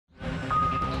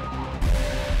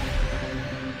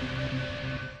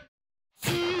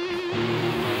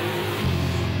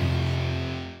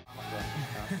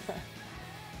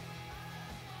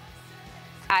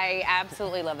I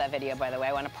absolutely love that video, by the way.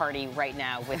 I want to party right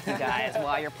now with you guys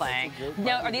while you're playing.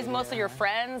 Now, are these mostly your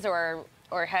friends, or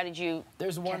how did you...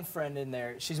 There's one friend in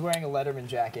there. She's wearing a Letterman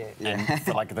jacket. And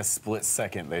for like the split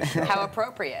second they show. How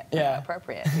appropriate. Yeah. How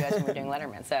appropriate. You guys were doing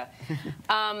Letterman. So,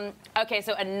 okay,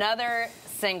 so another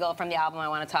single from the album I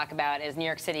want to talk about is New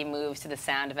York City Moves to the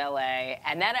Sound of L.A.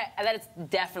 And that is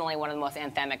definitely one of the most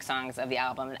anthemic songs of the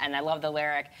album. And I love the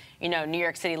lyric, you know, New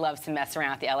York City loves to mess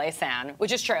around with the L.A. sound,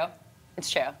 which is true. It's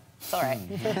true. It's all right.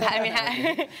 I mean,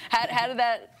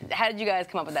 how did you guys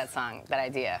come up with that song, that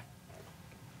idea?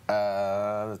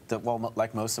 Well,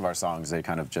 like most of our songs, they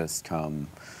kind of just come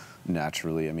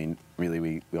naturally. I mean, really,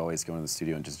 we always go in the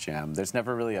studio and just jam. There's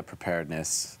never really a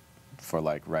preparedness for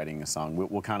like writing a song.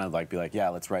 We'll kind of like be like, yeah,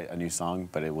 let's write a new song,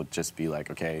 but it will just be like,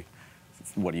 okay,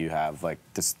 what do you have? Like,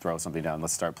 just throw something down.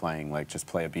 Let's start playing. Like, just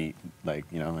play a beat, like,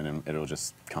 you know, and it'll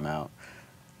just come out.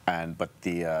 But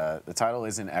the title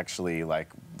isn't actually like,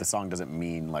 the song doesn't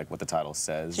mean like what the title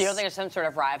says. So you don't think there's some sort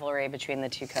of rivalry between the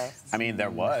two coasts? I mean, there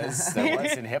was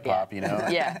in hip hop, you know.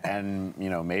 Yeah. And you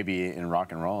know, maybe in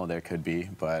rock and roll there could be,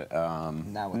 but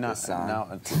not with this song. No,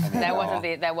 I mean,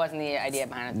 that wasn't the idea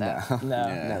behind it, though. No,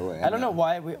 Yeah. No way. I don't know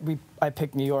why I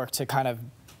picked New York to kind of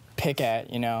pick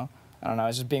at, you know. I don't know. I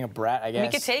was just being a brat, I guess.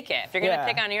 We could take it. If you're gonna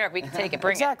pick on New York, we can take it.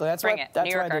 Bring exactly. it. Bring it. That's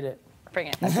New why I Yorker. did it. Bring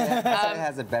it. It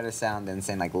has a better sound than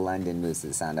saying like London moves to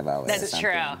the sound of LA. That's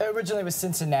true. It originally was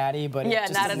Cincinnati, but yeah,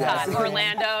 not as hot.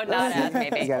 Orlando, not as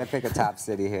maybe. You got to pick a top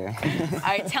city here. All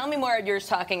right, tell me more. You're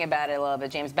talking about it a little bit,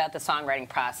 James, about the songwriting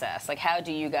process. Like, how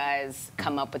do you guys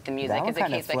come up with the music? That one Is it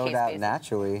kind of case by flowed case out basis?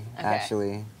 naturally, Okay.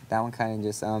 actually. That one kind of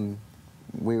just,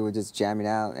 we were just jamming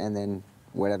out, and then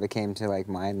whatever came to like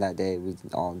mind that day, we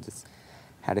all just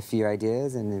had a few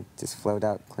ideas, and it just flowed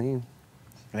out clean.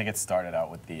 I think it started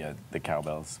out with the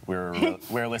cowbells. We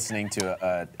were listening to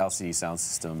a LCD sound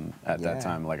system at that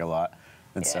time, like a lot,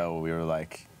 and so we were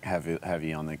like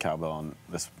heavy on the cowbell on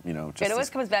this, you know. Just It always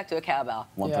comes back to a cowbell.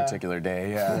 one particular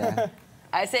day, yeah.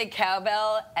 I say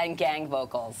cowbell and gang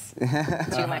vocals. Two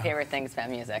of my favorite things about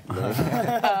music.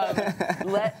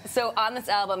 So on this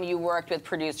album, you worked with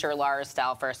producer Lars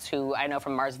Stalfors, who I know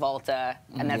from Mars Volta,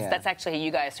 and that's actually how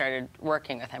you guys started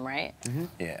working with him, right?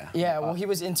 Yeah. Yeah, well, he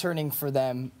was interning for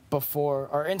them before,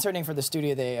 or interning for the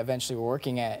studio they eventually were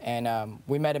working at, and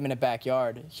we met him in a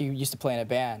backyard. He used to play in a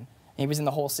band. He was in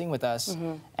the whole scene with us,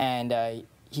 and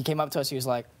he came up to us, he was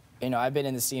like, you know, I've been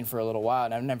in the scene for a little while,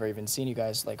 and I've never even seen you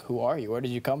guys. Like, who are you? Where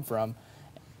did you come from?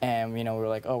 And, you know, we were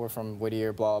like, oh, we're from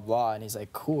Whittier, blah, blah, blah. And he's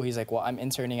like, cool. He's like, well, I'm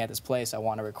interning at this place. I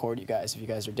want to record you guys if you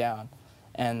guys are down.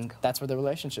 And that's where the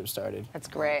relationship started. That's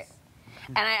great.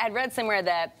 And I'd read somewhere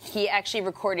that he actually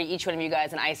recorded each one of you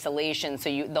guys in isolation, so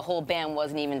the whole band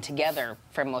wasn't even together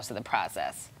for most of the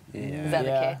process. Yeah. Is that the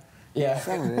case? Yeah.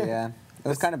 Some of it, yeah. It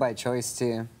was kind of by choice,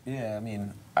 too. Yeah, I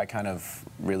mean, I kind of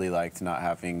really liked not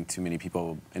having too many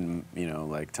people, you know,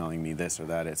 like telling me this or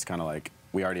that. It's kind of like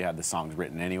we already had the songs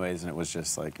written anyways, and it was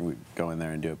just like we go in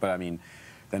there and do it. But I mean,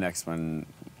 the next one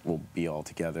will be all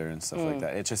together and stuff like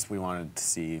that. It's just we wanted to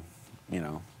see, you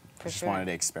know, just wanted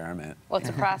to experiment. Well, it's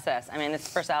a process. I mean, this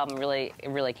first album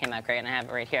really came out great, and I have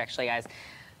it right here, actually, guys.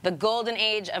 The Golden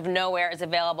Age of Nowhere is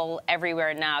available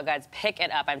everywhere now. Guys, pick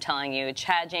it up, I'm telling you.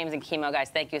 Chad, James, and Chemo, guys,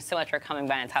 thank you so much for coming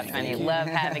by on Top 20. Love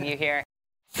having you here.